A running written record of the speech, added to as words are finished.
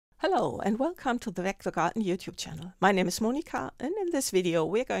Hello and welcome to the Vector Garden YouTube channel. My name is Monika, and in this video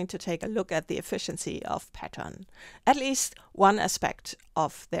we're going to take a look at the efficiency of pattern, at least one aspect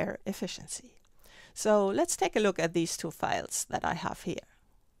of their efficiency. So let's take a look at these two files that I have here.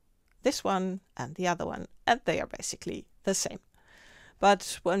 This one and the other one, and they are basically the same.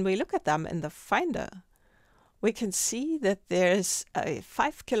 But when we look at them in the Finder, we can see that there's a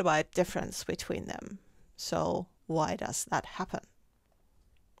 5 kilobyte difference between them. So why does that happen?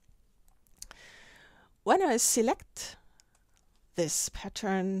 When I select this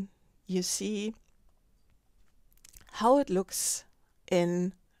pattern, you see how it looks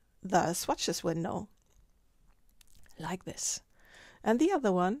in the swatches window, like this. And the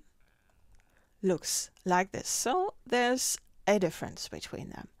other one looks like this. So there's a difference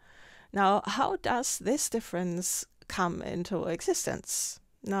between them. Now, how does this difference come into existence?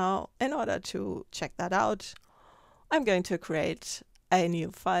 Now, in order to check that out, I'm going to create a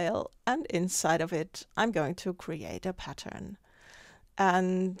new file, and inside of it I'm going to create a pattern.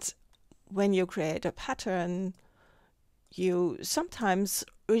 And when you create a pattern, you sometimes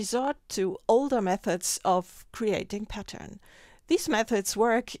resort to older methods of creating pattern. These methods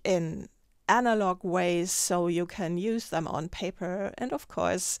work in analog ways, so you can use them on paper, and of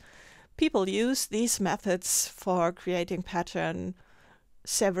course people use these methods for creating pattern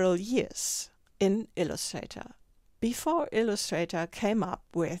several years in Illustrator, before Illustrator came up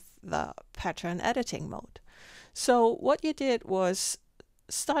with the pattern editing mode. So what you did was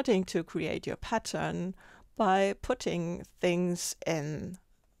starting to create your pattern by putting things in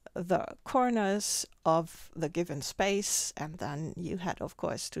the corners of the given space, and then you had of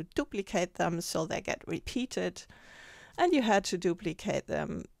course to duplicate them so they get repeated, and you had to duplicate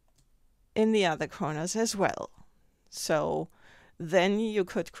them in the other corners as well. So then you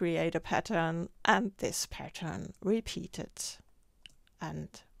could create a pattern, and this pattern repeated and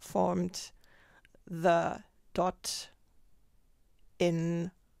formed the dot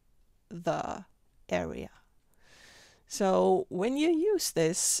in the area. So when you use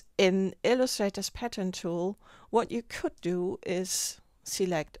this in Illustrator's pattern tool, what you could do is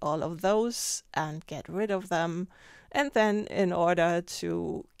select all of those and get rid of them. And then in order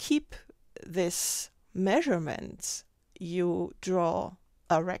to keep this measurement, you draw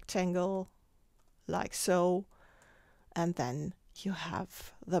a rectangle like so, and then you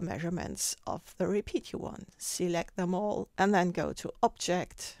have the measurements of the repeat you want. Select them all and then go to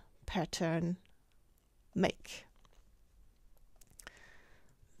Object, Pattern, Make.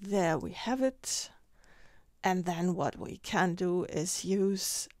 There we have it. And then what we can do is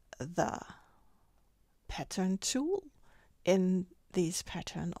use the pattern tool in these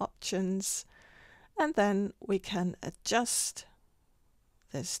pattern options, and then we can adjust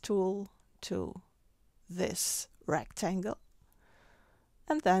this tool to this rectangle,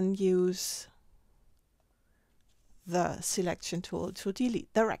 and then use the selection tool to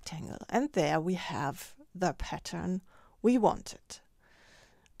delete the rectangle. And there we have the pattern we wanted.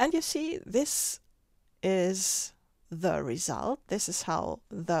 And you see, this is the result. This is how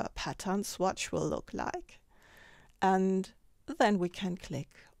the pattern swatch will look like. And then we can click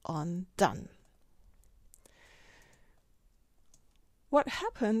on Done. What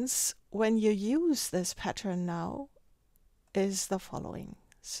happens when you use this pattern now is the following.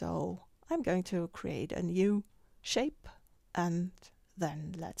 So I'm going to create a new shape, and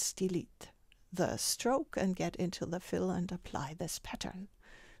then let's delete the stroke and get into the fill and apply this pattern.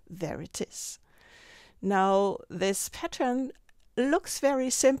 There it is. Now this pattern looks very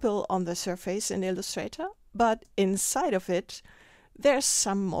simple on the surface in Illustrator, but inside of it there's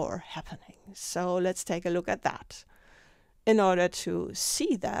some more happening. So let's take a look at that. In order to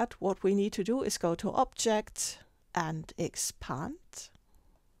see that, what we need to do is go to Object and Expand.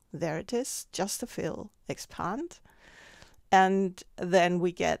 There it is, just a fill, Expand. And then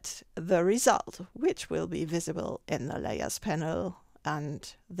we get the result, which will be visible in the Layers panel.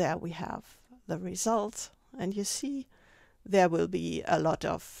 And there we have the result. And you see there will be a lot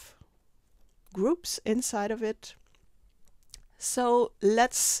of groups inside of it. So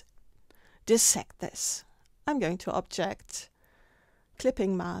let's dissect this. I'm going to Object,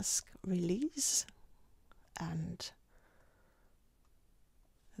 Clipping Mask, Release, and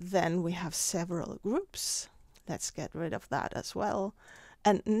then we have several groups. Let's get rid of that as well.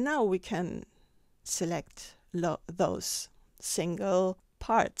 And now we can select those single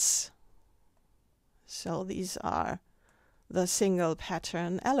parts. So these are the single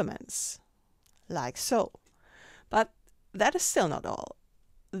pattern elements, like so. But that is still not all.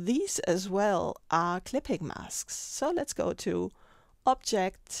 These as well are clipping masks. So let's go to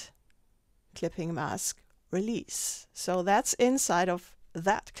Object, Clipping Mask, Release. So that's inside of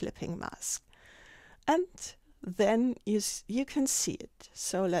that clipping mask. And then you can see it.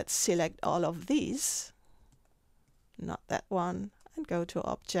 So let's select all of these, not that one, and go to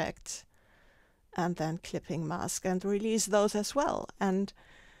Object, and then Clipping Mask, and release those as well. And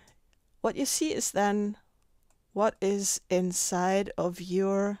what you see is then what is inside of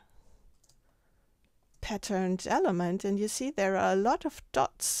your patterned element, and you see there are a lot of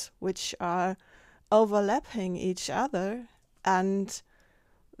dots which are overlapping each other, and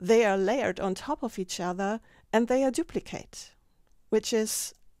they are layered on top of each other, and they are duplicate, which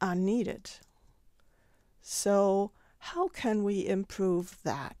is unneeded. So how can we improve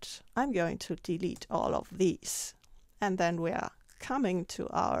that? I'm going to delete all of these, and then we are coming to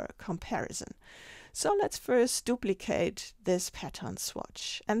our comparison. So let's first duplicate this pattern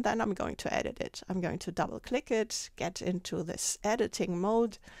swatch, and then I'm going to edit it. I'm going to double click it, get into this editing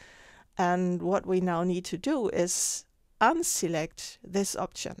mode, and what we now need to do is unselect this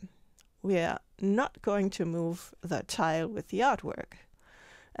option. We are not going to move the tile with the artwork.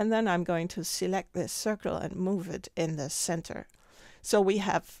 And then I'm going to select this circle and move it in the center. So we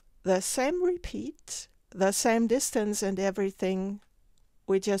have the same repeat, the same distance and everything.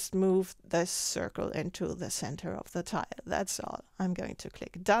 We just move this circle into the center of the tile. That's all. I'm going to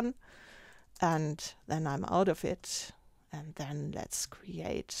click Done, and then I'm out of it. And then let's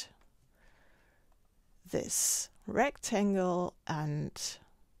create this rectangle, and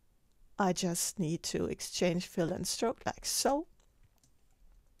I just need to exchange fill and stroke like so.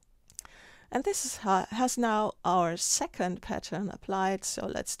 And this is has now our second pattern applied. So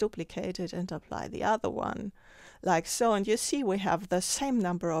let's duplicate it and apply the other one like so. And you see we have the same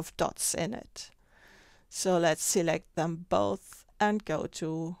number of dots in it. So let's select them both and go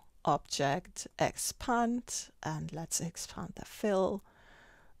to Object, Expand, and let's expand the fill.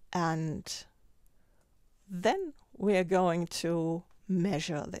 And then we are going to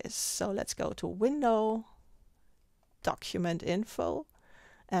measure this. So let's go to Window, Document Info,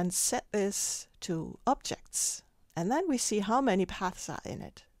 and set this to Objects. And then we see how many paths are in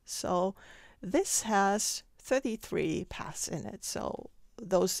it. So this has 33 paths in it. So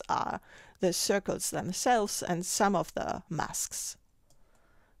those are the circles themselves and some of the masks.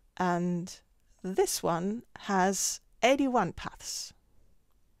 And this one has 81 paths.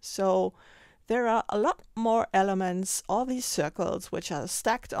 So there are a lot more elements, all these circles, which are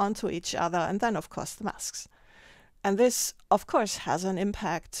stacked onto each other, and then of course the masks. And this, of course, has an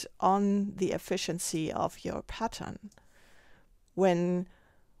impact on the efficiency of your pattern. When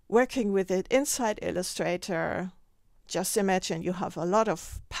working with it inside Illustrator, just imagine you have a lot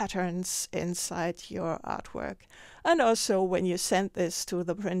of patterns inside your artwork. And also when you send this to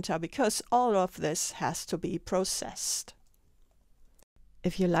the printer, because all of this has to be processed.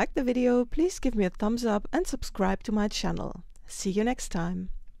 If you liked the video, please give me a thumbs up and subscribe to my channel. See you next time.